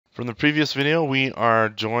From the previous video, we are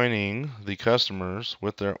joining the customers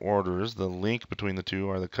with their orders. The link between the two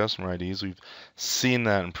are the customer IDs. We've seen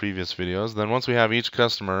that in previous videos. Then once we have each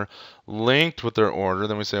customer linked with their order,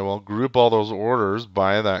 then we say, well, group all those orders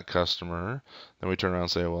by that customer. Then we turn around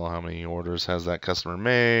and say, well, how many orders has that customer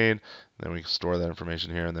made? Then we store that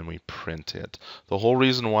information here, and then we print it. The whole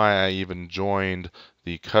reason why I even joined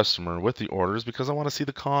the customer with the order is because I want to see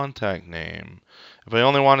the contact name. If I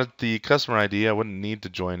only wanted the customer ID, I wouldn't need to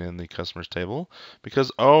join in the customers table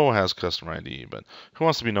because O has customer ID, but who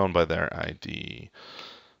wants to be known by their ID?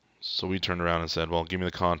 So we turned around and said, well, give me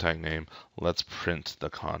the contact name. Let's print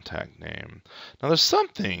the contact name. Now there's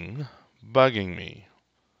something bugging me.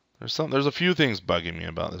 There's a few things bugging me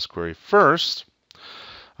about this query. First,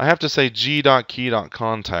 I have to say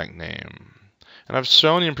g.key.contact name. And I've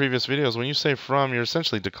shown you in previous videos, when you say from, you're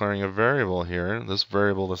essentially declaring a variable here. This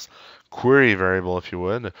variable, this query variable, if you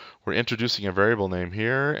would. We're introducing a variable name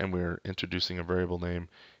here, and we're introducing a variable name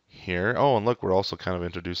here. Oh, and look, we're also kind of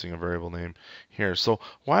introducing a variable name here. So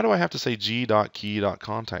why do I have to say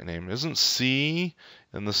g.key.contact name? Isn't C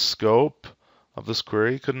in the scope of this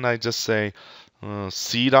query? Couldn't I just say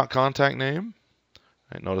c.contact name?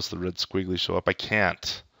 Right, notice the red squiggly show up. I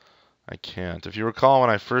can't. If you recall when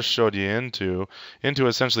I first showed you into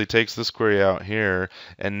essentially takes this query out here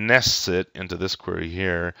and nests it into this query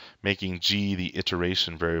here, making G the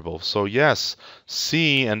iteration variable. So yes,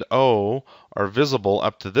 C and O are visible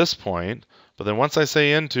up to this point, but then once I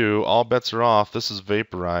say into, all bets are off. This is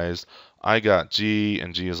vaporized. I got G,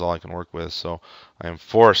 and G is all I can work with. So I am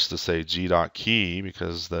forced to say G.key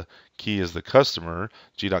because the key is the customer,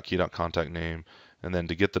 G.key.contact name. And then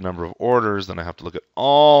to get the number of orders, then I have to look at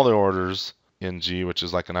all the orders in G, which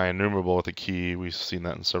is like an IEnumerable with a key. We've seen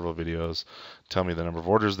that in several videos. Tell me the number of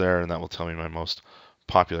orders there, and that will tell me my most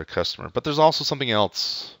popular customer. But there's also something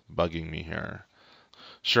else bugging me here.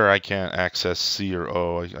 Sure, I can't access C or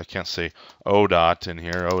O. I can't say O dot in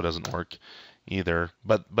here. O doesn't work either.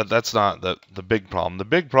 But that's not the big problem. The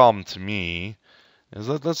big problem to me is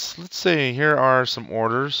that let's say here are some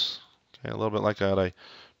orders. Okay, a little bit like that I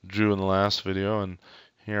drew in the last video, and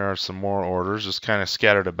here are some more orders just kind of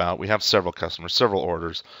scattered about. We have several customers, several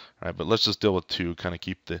orders, right? But let's just deal with two, kind of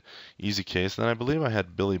keep the easy case. Then I believe I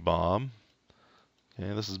had Billy Bob.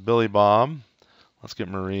 Okay, this is Billy Bob. Let's get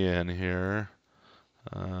Maria in here.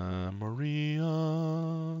 Maria.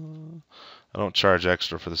 I don't charge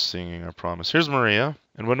extra for the singing, I promise. Here's Maria.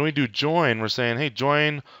 And when we do join, we're saying, hey,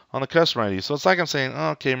 join on the customer ID. So it's like I'm saying,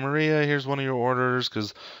 okay, Maria, here's one of your orders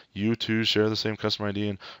because you two share the same customer ID.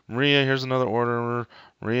 And Maria, here's another order.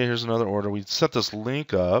 Maria, here's another order. We set this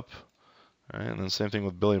link up. Right? And then same thing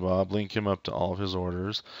with Billy Bob. Link him up to all of his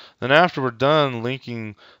orders. Then after we're done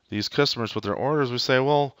linking these customers with their orders, we say,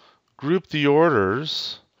 well, group the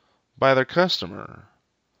orders by their customer.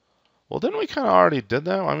 Well, didn't we kind of already did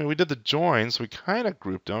that? I mean, we did the join, so we kind of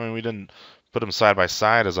grouped them. I mean, we didn't put them side by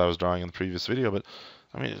side as I was drawing in the previous video, but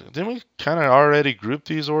I mean, didn't we kind of already group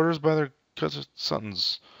these orders by their, because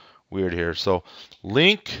something's weird here. So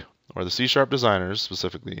LINQ, or the C# designers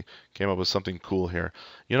specifically, came up with something cool here.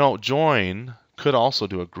 You know, join could also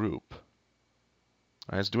do a group.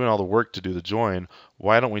 Right, it's doing all the work to do the join.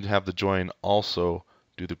 Why don't we have the join also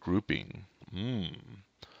do the grouping?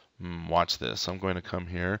 Watch this. I'm going to come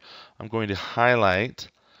here. I'm going to highlight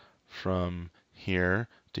from here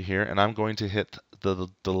to here, and I'm going to hit the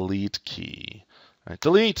delete key. Right,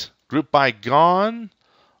 delete. Group by gone.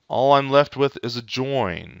 All I'm left with is a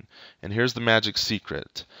join. And here's the magic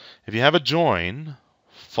secret. If you have a join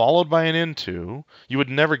followed by an into, you would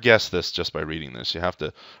never guess this just by reading this. You have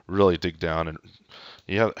to really dig down and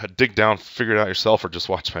figure it out yourself, or just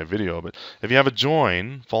watch my video. But if you have a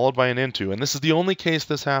join followed by an into, and this is the only case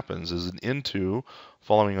this happens, is an into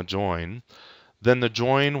following a join, then the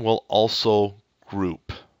join will also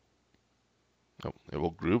group. It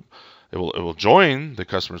will group. It will join the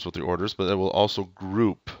customers with the orders, but it will also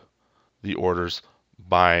group the orders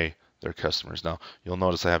by their customers. Now, you'll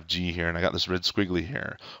notice I have G here, and I got this red squiggly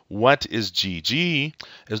here. What is G? G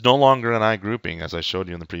is no longer an I grouping, as I showed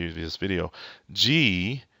you in the previous video.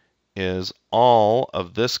 G is all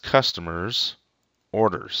of this customer's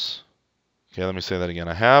orders. Okay, let me say that again.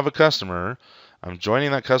 I have a customer. I'm joining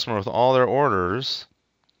that customer with all their orders.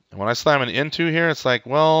 And when I slam an into here, it's like,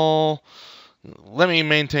 well, let me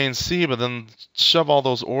maintain C, but then shove all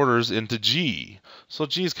those orders into G. So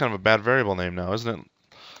G is kind of a bad variable name now, isn't it?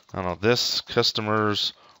 I don't know, this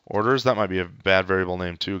customer's orders, that might be a bad variable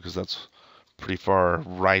name too, because that's pretty far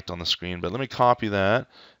right on the screen. But let me copy that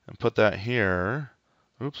and put that here.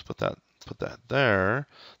 Oops, put that there.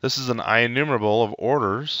 This is an IEnumerable of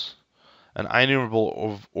orders. an IEnumerable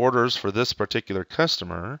of orders for this particular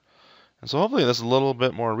customer. And so hopefully this is a little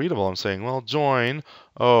bit more readable. I'm saying, well, join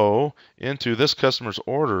O into this customer's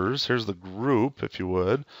orders. Here's the group, if you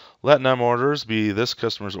would. Let num orders be this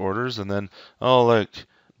customer's orders. And then, oh, look,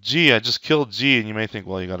 G, I just killed G. And you may think,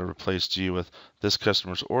 well, you got to replace G with this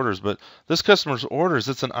customer's orders. But this customer's orders,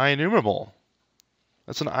 it's an IEnumerable.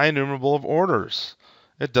 It's an IEnumerable of orders.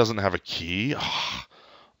 It doesn't have a key.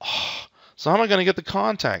 So how am I going to get the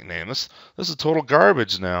contact name? This is total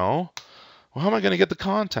garbage now. Well, how am I going to get the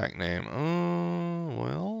contact name?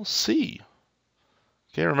 Well, C.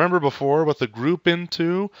 Okay, remember before with the group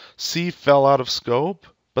into, C fell out of scope.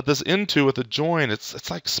 But this into with the join,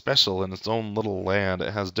 it's like special in its own little land.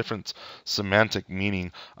 It has different semantic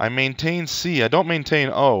meaning. I maintain C. I don't maintain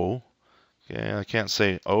O. Okay, I can't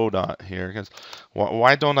say O dot here.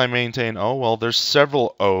 Why don't I maintain O? Well, there's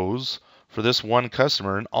several O's for this one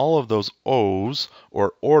customer, and all of those O's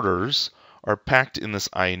or orders are packed in this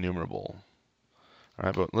IEnumerable. All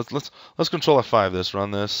right, but let's Control F5 this,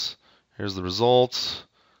 run this. Here's the results.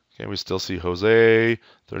 Okay, we still see Jose,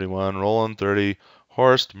 31, Roland, 30,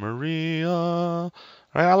 Horst, Maria. All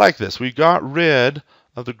right, I like this. We got rid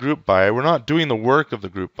of the group by. We're not doing the work of the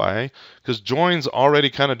group by because join's already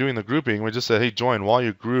kind of doing the grouping. We just said, hey, join while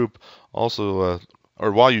you group also,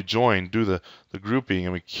 or while you join, do the grouping,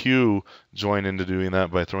 and we cue join into doing that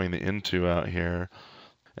by throwing the into out here.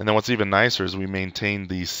 And then what's even nicer is we maintain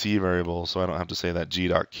the C variable, so I don't have to say that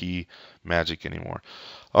g.key magic anymore.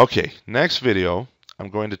 Okay, next video, I'm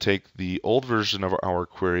going to take the old version of our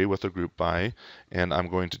query with a group by, and I'm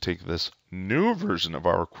going to take this new version of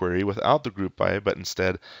our query without the group by, but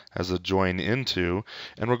instead as a join into,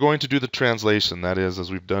 and we're going to do the translation. That is, as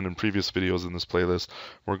we've done in previous videos in this playlist,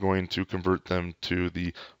 we're going to convert them to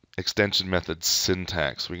the extension method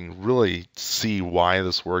syntax. We can really see why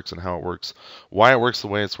this works and how it works, why it works the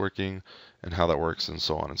way it's working, and how that works, and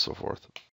so on and so forth.